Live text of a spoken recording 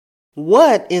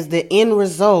What is the end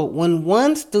result when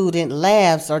one student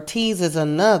laughs or teases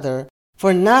another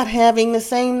for not having the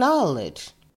same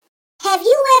knowledge? Have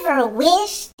you ever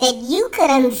wished that you could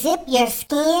unzip your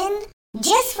skin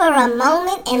just for a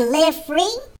moment and live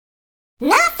free?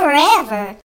 Not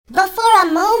forever, but for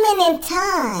a moment in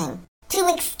time to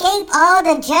escape all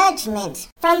the judgments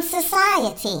from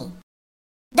society.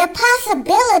 The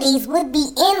possibilities would be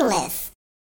endless,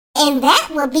 and that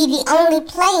would be the only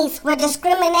place where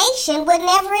discrimination would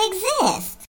never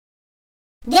exist.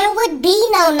 There would be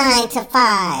no 9 to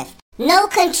 5, no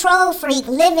control freak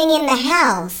living in the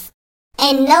house,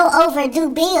 and no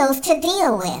overdue bills to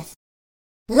deal with.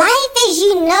 Life as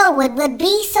you know it would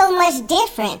be so much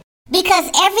different because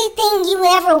everything you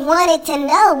ever wanted to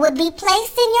know would be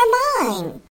placed in your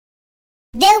mind.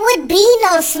 There would be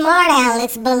no smart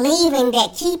Alex believing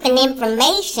that keeping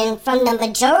information from the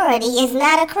majority is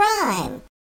not a crime.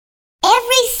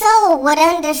 Every soul would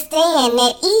understand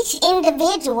that each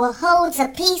individual holds a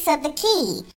piece of the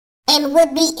key and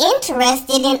would be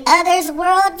interested in others'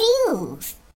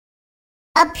 worldviews.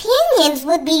 Opinions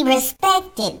would be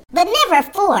respected, but never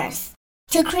forced,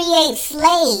 to create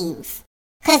slaves,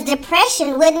 because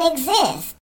depression wouldn't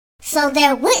exist, so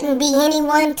there wouldn't be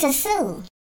anyone to sue.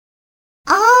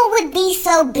 All would be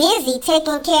so busy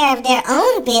taking care of their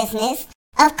own business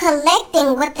of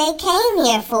collecting what they came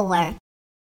here for.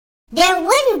 There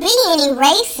wouldn't be any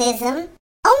racism,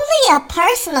 only a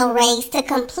personal race to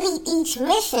complete each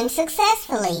mission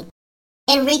successfully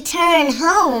and return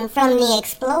home from the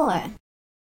explorer.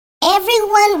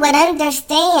 Everyone would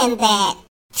understand that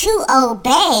to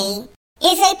obey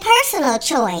is a personal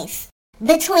choice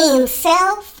between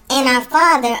self and our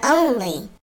Father only.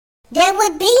 There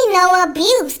would be no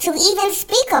abuse to even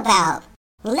speak about,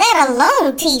 let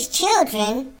alone teach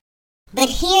children. But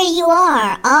here you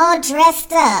are, all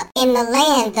dressed up in the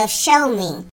land of show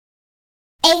me.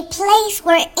 A place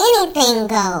where anything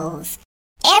goes.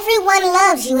 Everyone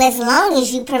loves you as long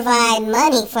as you provide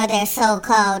money for their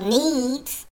so-called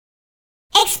needs.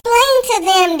 Explain to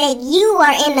them that you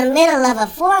are in the middle of a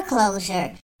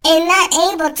foreclosure and not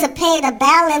able to pay the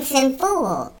balance in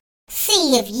full.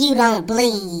 See if you don't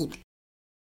bleed.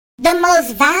 The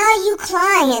most valued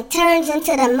client turns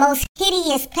into the most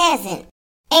hideous peasant,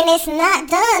 and it's not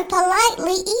done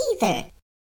politely either.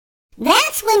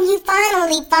 That's when you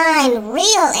finally find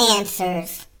real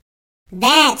answers.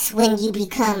 That's when you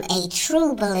become a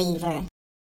true believer.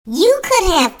 You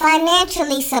could have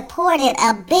financially supported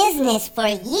a business for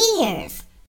years,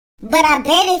 but I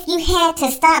bet if you had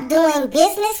to stop doing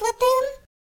business with them,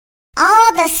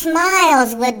 all the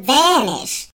smiles would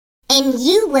vanish and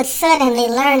you would suddenly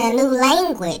learn a new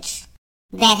language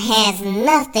that has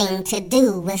nothing to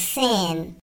do with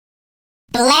sin.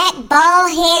 Black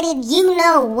bald-headed you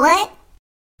know what,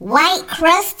 white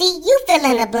crusty you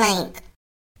fill in the blank,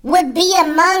 would be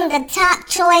among the top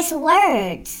choice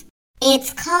words.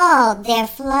 It's called their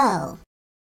flow.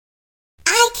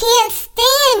 I can't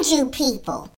stand you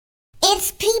people.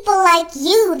 It's people like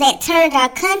you that turned our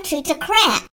country to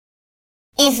crap,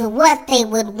 is what they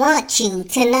would want you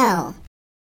to know.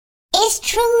 It's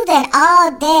true that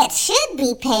all debt should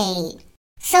be paid,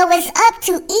 so it's up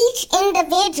to each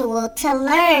individual to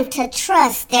learn to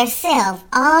trust theirself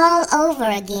all over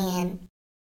again.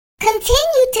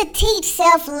 Continue to teach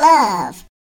self-love,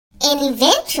 and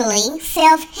eventually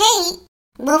self-hate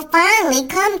will finally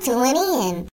come to an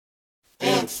end.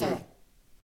 Answer.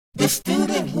 The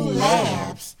student who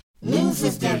laughs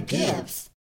loses their gifts,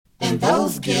 and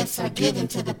those gifts are given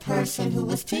to the person who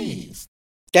was teased.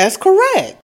 That's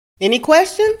correct. Any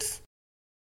questions?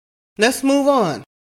 Let's move on.